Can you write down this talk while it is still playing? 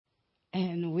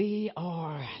And we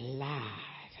are live.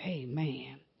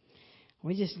 Amen.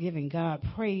 We're just giving God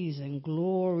praise and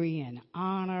glory and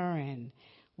honor, and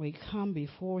we come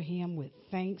before Him with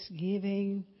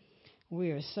thanksgiving.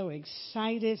 We are so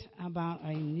excited about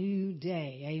a new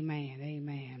day. Amen.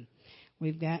 Amen.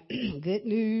 We've got good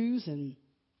news, and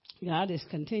God is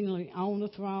continually on the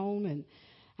throne. And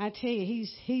I tell you,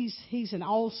 He's an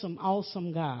awesome,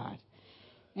 awesome God.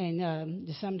 And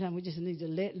sometimes we just need to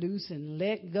let loose and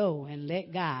let go and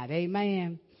let God.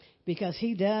 Amen. Because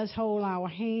He does hold our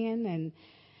hand and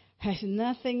has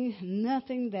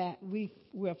nothing that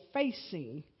we're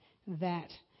facing that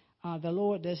the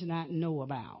Lord does not know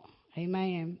about.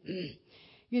 Amen.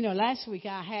 Last week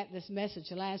I had this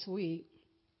message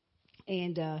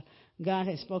and God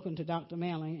had spoken to Dr.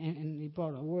 Manley, and he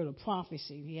brought a word of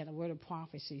prophecy. He had a word of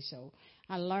prophecy. So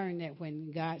I learned that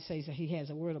when God says that He has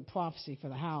a word of prophecy for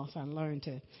the house, I learned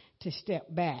to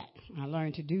step back. I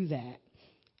learned to do that.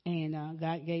 And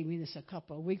God gave me this a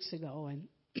couple of weeks ago,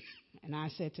 and I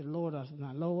said to the Lord, I said,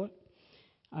 "Now, Lord,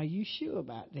 are you sure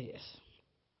about this?"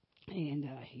 And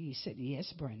He said,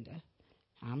 "Yes, Brenda,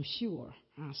 I'm sure."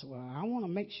 I said, "Well, I want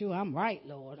to make sure I'm right,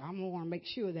 Lord. I want to make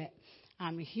sure that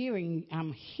I'm hearing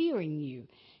you,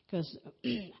 because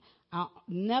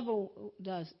never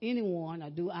does anyone or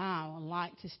do I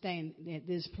like to stand at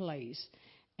this place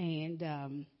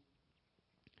and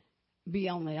be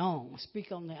on their own,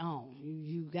 speak on their own.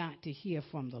 You got to hear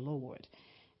from the Lord,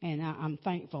 and I'm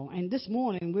thankful. And this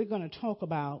morning we're going to talk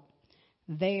about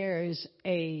there's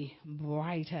a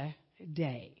brighter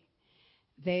day.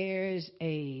 There's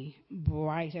a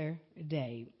brighter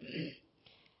day.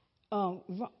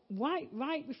 Right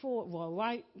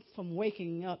from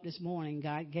waking up this morning,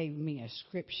 God gave me a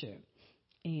scripture,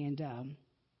 and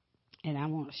I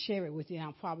want to share it with you. And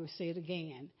I'll probably say it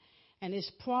again. And it's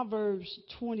Proverbs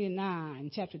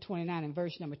 29, chapter 29, and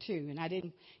verse number 2. And I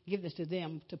didn't give this to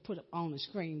them to put up on the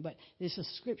screen, but this is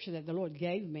a scripture that the Lord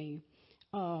gave me.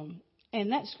 And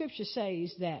that scripture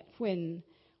says that when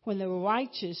the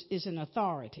righteous is in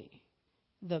authority,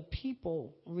 the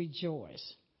people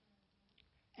rejoice.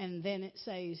 And then it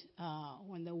says,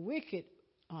 when the wicked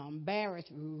beareth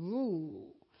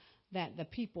rule, that the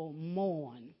people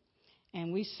mourn.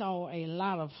 And we saw a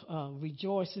lot of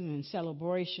rejoicing and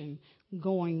celebration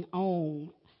going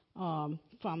on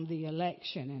from the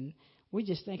election. And we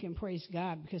just think and praise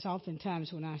God, because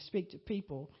oftentimes when I speak to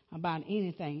people about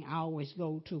anything, I always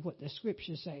go to what the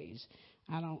scripture says.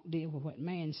 I don't deal with what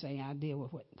man say. I deal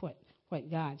with what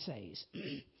God says.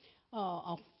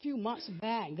 A few months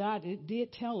back, God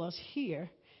did tell us here,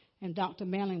 and Dr.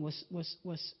 Manley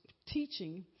was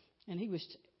teaching, and he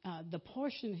was the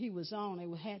portion he was on. It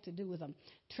had to do with a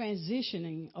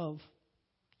transitioning of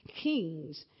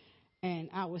kings, and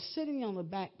I was sitting on the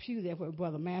back pew there where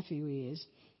Brother Matthew is,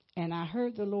 and I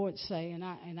heard the Lord say,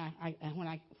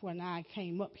 when I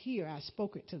came up here, I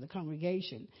spoke it to the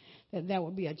congregation that there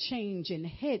would be a change in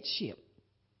headship.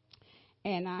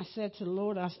 And I said to the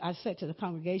Lord, I said to the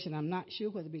congregation, I'm not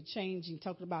sure whether it be changing,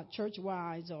 talking about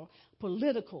church-wise or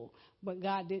political, but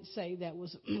God did say that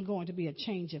was going to be a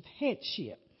change of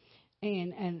headship.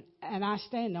 And I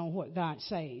stand on what God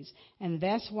says. And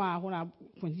that's why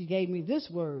when He gave me this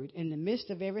word, in the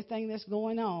midst of everything that's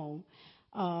going on,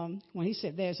 when He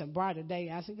said there's a brighter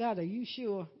day, I said, God, are you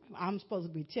sure I'm supposed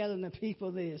to be telling the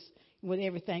people this with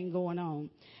everything going on?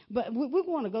 But we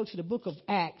want to go to the book of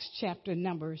Acts, chapter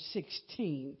number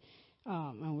 16,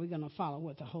 and we're going to follow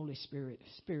what the Holy Spirit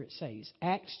says.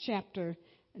 Acts chapter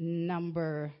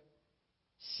number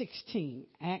 16.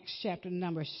 Acts chapter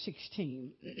number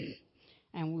 16.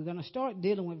 And we're going to start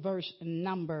dealing with verse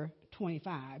number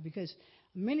 25, because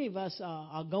many of us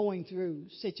are going through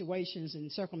situations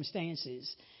and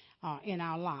circumstances in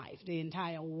our life. The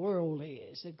entire world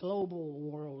is. The global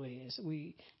world is.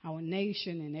 Our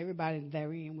nation and everybody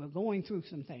therein, we're going through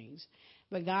some things.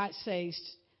 But God says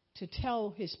to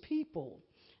tell His people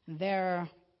there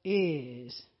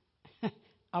is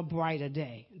a brighter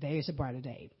day. There is a brighter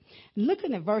day.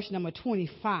 Looking at verse number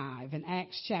 25 in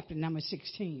Acts chapter number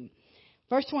 16.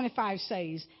 Verse 25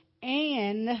 says,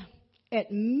 and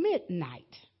at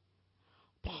midnight,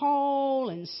 Paul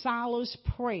and Silas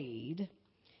prayed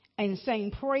and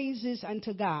sang praises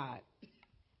unto God,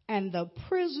 and the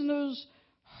prisoners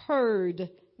heard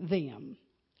them.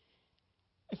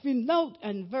 If you note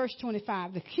in verse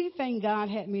 25, the key thing God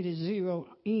had me to zero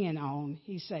in on,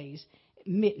 He says,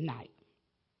 midnight.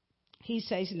 He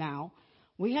says now,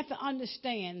 we have to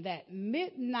understand that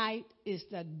midnight is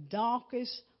the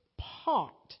darkest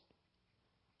part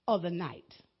of the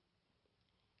night.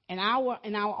 In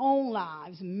our own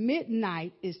lives,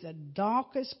 midnight is the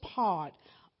darkest part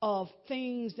of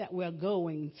things that we're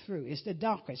going through. It's the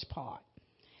darkest part.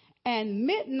 And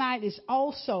midnight is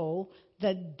also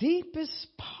the deepest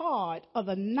part of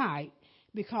the night,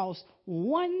 because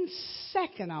 1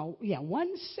 second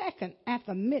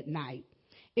after midnight,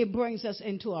 it brings us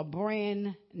into a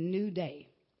brand new day.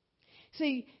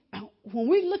 See, when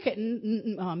we look at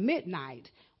midnight,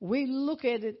 we look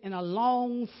at it in a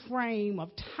long frame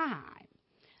of time.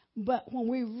 But when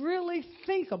we really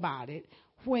think about it,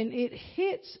 when it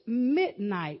hits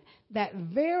midnight, that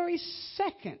very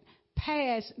second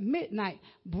past midnight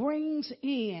brings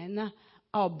in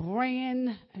a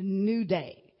brand new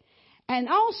day. And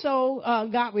also,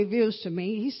 God reveals to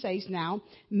me, he says now,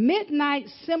 midnight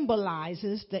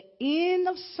symbolizes the end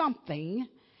of something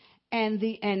and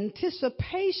the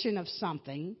anticipation of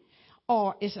something,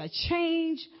 or it's a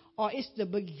change, or it's the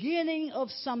beginning of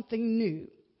something new.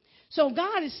 So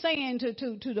God is saying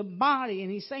to the body,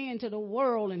 and he's saying to the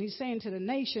world, and he's saying to the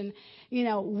nation, you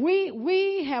know,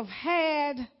 we have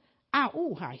had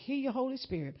I hear you, Holy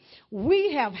Spirit.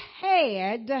 We have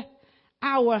had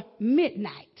our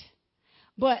midnight.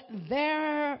 But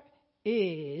there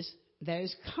is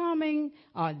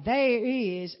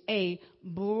a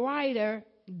brighter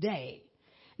day.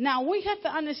 Now, we have to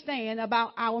understand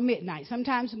about our midnight.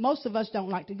 Sometimes most of us don't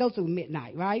like to go through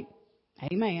midnight, right?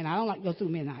 Amen. I don't like to go through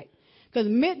midnight because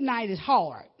midnight is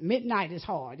hard. Midnight is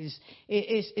hard.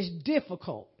 It's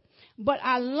difficult. But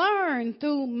I learned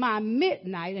through my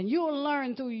midnight, and you'll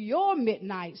learn through your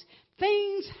midnights,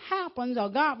 things happen, or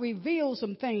God reveals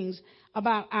some things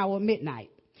about our midnight.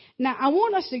 Now, I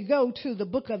want us to go to the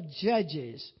book of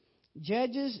Judges.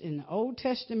 Judges in the Old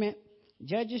Testament,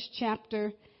 Judges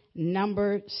chapter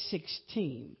number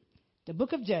 16. The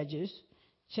book of Judges,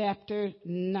 chapter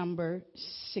number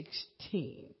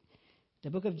 16. The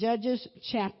book of Judges,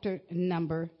 chapter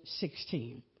number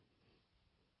 16.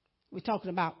 We're talking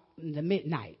about the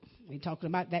midnight. We're talking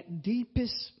about that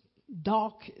deepest,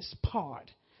 darkest part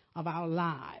of our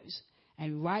lives.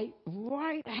 And right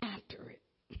after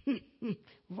it,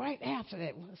 right after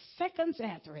that, seconds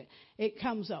after it, it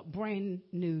comes up, brand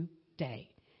new day.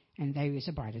 And there is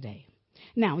a brighter day.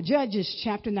 Now, Judges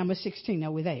chapter number 16,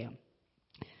 over there.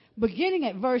 Beginning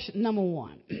at verse number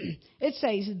 1, it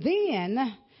says,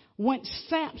 Then went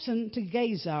Samson to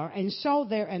Gaza and saw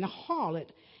there an harlot,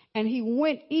 and he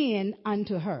went in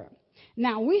unto her.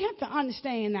 Now, we have to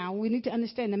understand we need to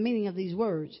understand the meaning of these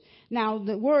words. Now,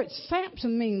 the word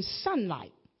Samson means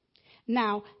sunlight.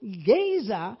 Now,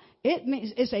 Gaza,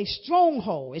 it's a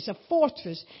stronghold. It's a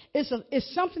fortress.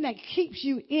 It's something that keeps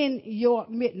you in your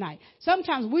midnight.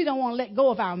 Sometimes we don't want to let go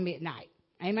of our midnight.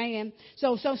 Amen.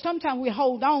 So sometimes we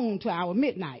hold on to our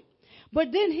midnight.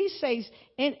 But then he says,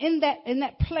 in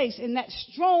that place, in that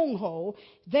stronghold,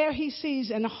 there he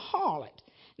sees an harlot.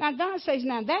 Now, God says,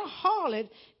 now that harlot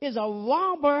is a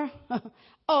robber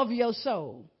of your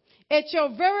soul. At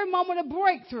your very moment of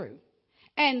breakthrough,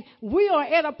 and we are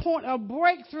at a point of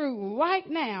breakthrough right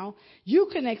now, you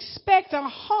can expect a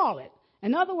harlot.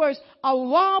 In other words, a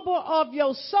robber of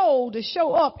your soul to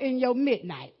show up in your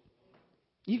midnight.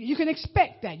 You can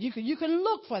expect that. You can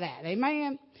look for that.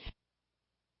 Amen.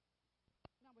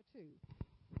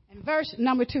 In verse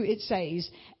number 2, it says,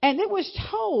 And it was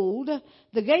told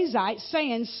the Gazites,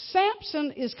 saying,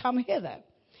 Samson is come hither.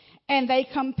 And they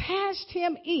compassed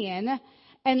him in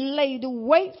and laid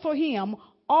wait for him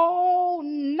all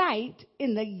night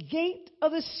in the gate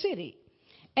of the city,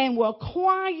 and were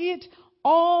quiet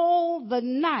all the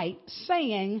night,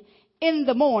 saying, in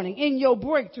the morning, in your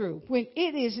breakthrough, when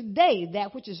it is day,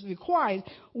 that which is required,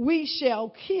 we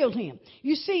shall kill him.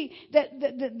 You see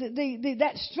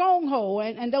that stronghold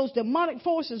and those demonic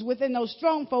forces within those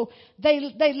strongholds, they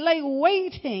lay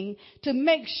waiting to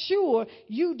make sure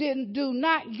you do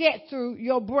not get through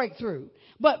your breakthrough.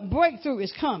 But breakthrough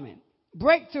is coming.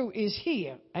 Breakthrough is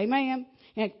here. Amen.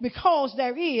 And because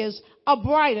there is a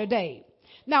brighter day.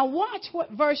 Now watch what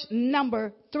verse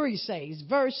number 3 says.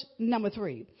 Verse number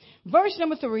 3. Verse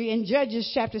number 3 in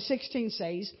Judges chapter 16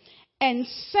 says, And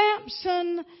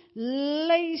Samson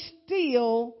lay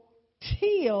still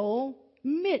till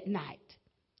midnight.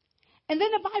 And then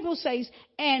the Bible says,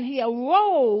 And he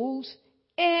arose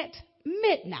at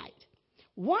midnight.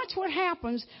 Watch what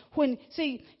happens when,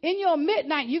 in your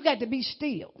midnight, you got to be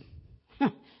still.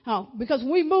 Because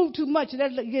when we move too much,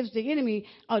 that gives the enemy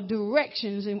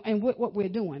directions and what we're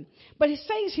doing. But it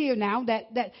says here now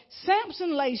that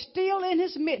Samson lay still in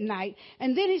his midnight,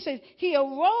 and then he says he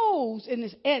arose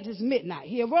at his midnight.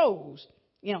 He arose.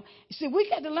 See, we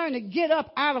got to learn to get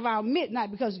up out of our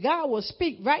midnight, because God will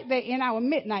speak right there in our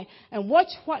midnight. And watch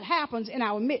what happens in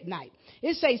our midnight.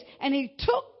 It says, And he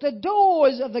took the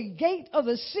doors of the gate of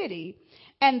the city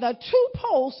and the two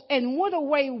posts, and went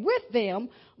away with them,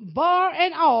 bar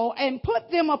and all, and put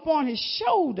them upon his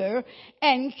shoulder,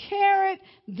 and carried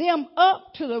them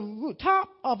up to the top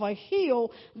of a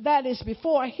hill that is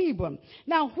before Hebron.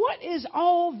 Now, what is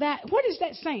all that? What is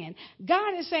that saying?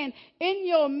 God is saying, in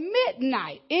your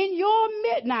midnight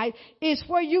is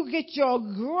where you get your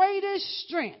greatest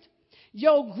strength.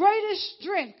 Your greatest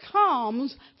strength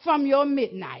comes from your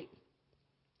midnight.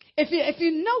 If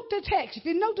you note the text, if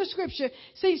you note the scripture,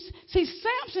 see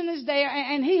Samson is there,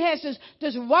 and he has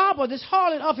this robber, this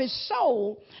harlot of his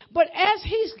soul. But as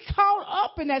he's caught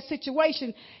up in that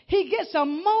situation, he gets a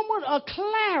moment of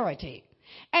clarity,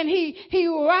 and he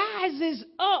rises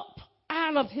up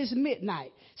out of his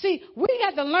midnight. See, we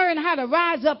got to learn how to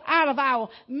rise up out of our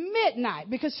midnight,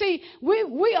 because see,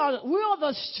 we are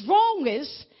the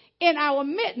strongest in our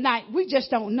midnight. We just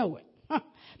don't know it.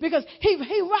 Because he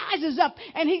rises up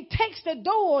and he takes the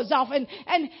doors off, and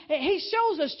he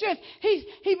shows us strength.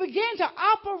 He began to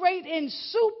operate in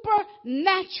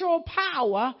supernatural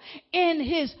power in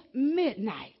his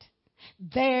midnight.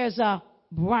 There's a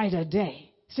brighter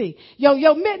day. See,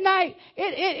 your midnight,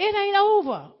 it ain't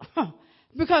over.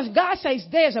 Because God says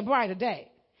there's a brighter day.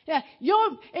 Yeah,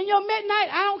 in your midnight,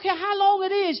 I don't care how long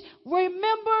it is,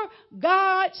 remember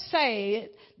God said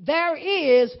there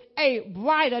is a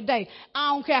brighter day.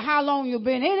 I don't care how long you've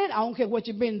been in it. I don't care what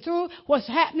you've been through, what's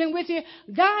happening with you.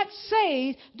 God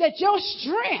says that your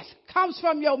strength comes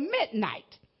from your midnight.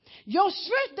 Your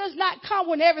strength does not come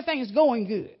when everything is going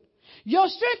good. Your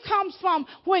strength comes from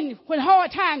when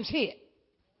hard times hit.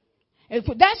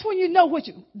 That's when you know what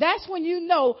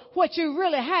you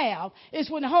really have, is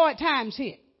when the hard times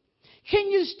hit.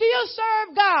 Can you still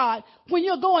serve God when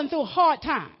you're going through hard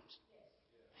times?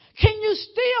 Can you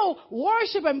still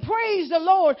worship and praise the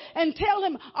Lord and tell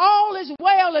him all is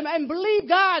well, and believe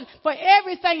God for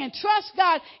everything and trust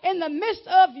God in the midst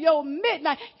of your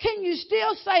midnight? Can you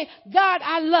still say, God,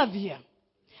 I love you?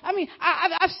 I mean,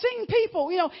 I've seen people,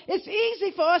 it's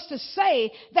easy for us to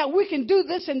say that we can do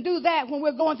this and do that when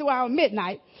we're going through our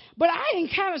midnight. But I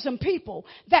encountered some people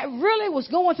that really was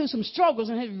going through some struggles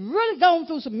and had really gone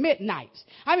through some midnights.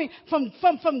 I mean, from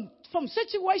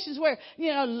situations where,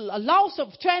 a loss of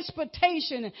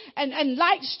transportation and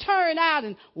lights turn out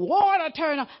and water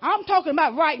turn on. I'm talking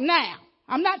about right now.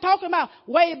 I'm not talking about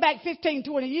way back 15,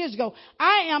 20 years ago.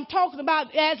 I am talking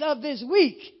about as of this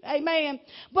week. Amen.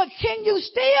 But can you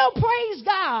still praise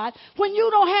God when you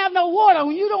don't have no water,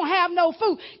 when you don't have no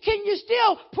food? Can you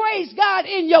still praise God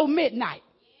in your midnight?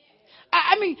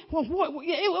 I mean,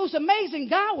 it was amazing.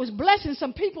 God was blessing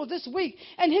some people this week,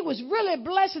 and he was really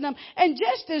blessing them. And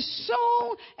just as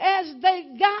soon as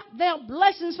they got their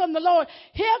blessings from the Lord,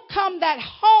 here come that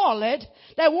harlot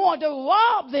that wanted to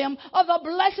rob them of the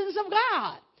blessings of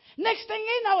God. Next thing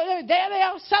you know, there they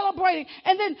are celebrating.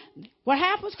 And then what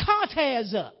happens? Car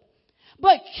tears up.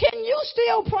 But can you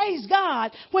still praise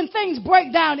God when things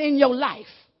break down in your life?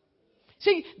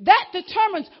 See, that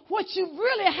determines what you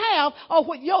really have, or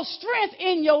what your strength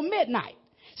in your midnight.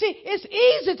 See, it's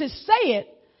easy to say it,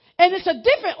 and it's a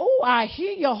different, I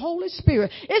hear your Holy Spirit.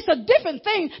 It's a different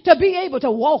thing to be able to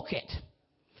walk it.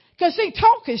 Because see,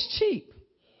 talk is cheap.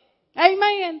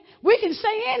 Amen. We can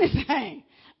say anything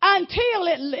until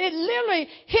it literally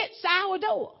hits our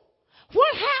door.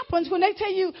 What happens when they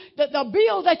tell you that the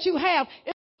bill that you have,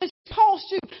 it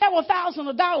costs you several thousands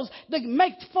of dollars to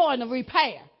make for and to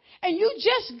repair? And you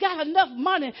just got enough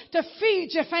money to feed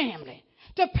your family,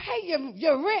 to pay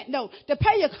your rent note, to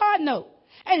pay your car note.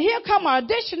 And here come an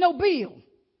additional bill.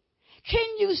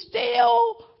 Can you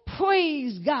still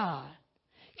praise God?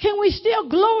 Can we still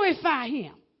glorify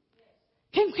him?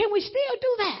 Can we still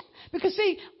do that? Because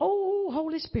see,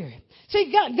 Holy Spirit.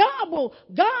 See, God will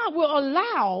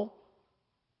allow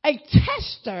a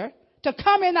tester to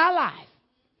come in our life.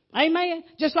 Amen.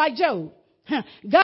 Just like Job. God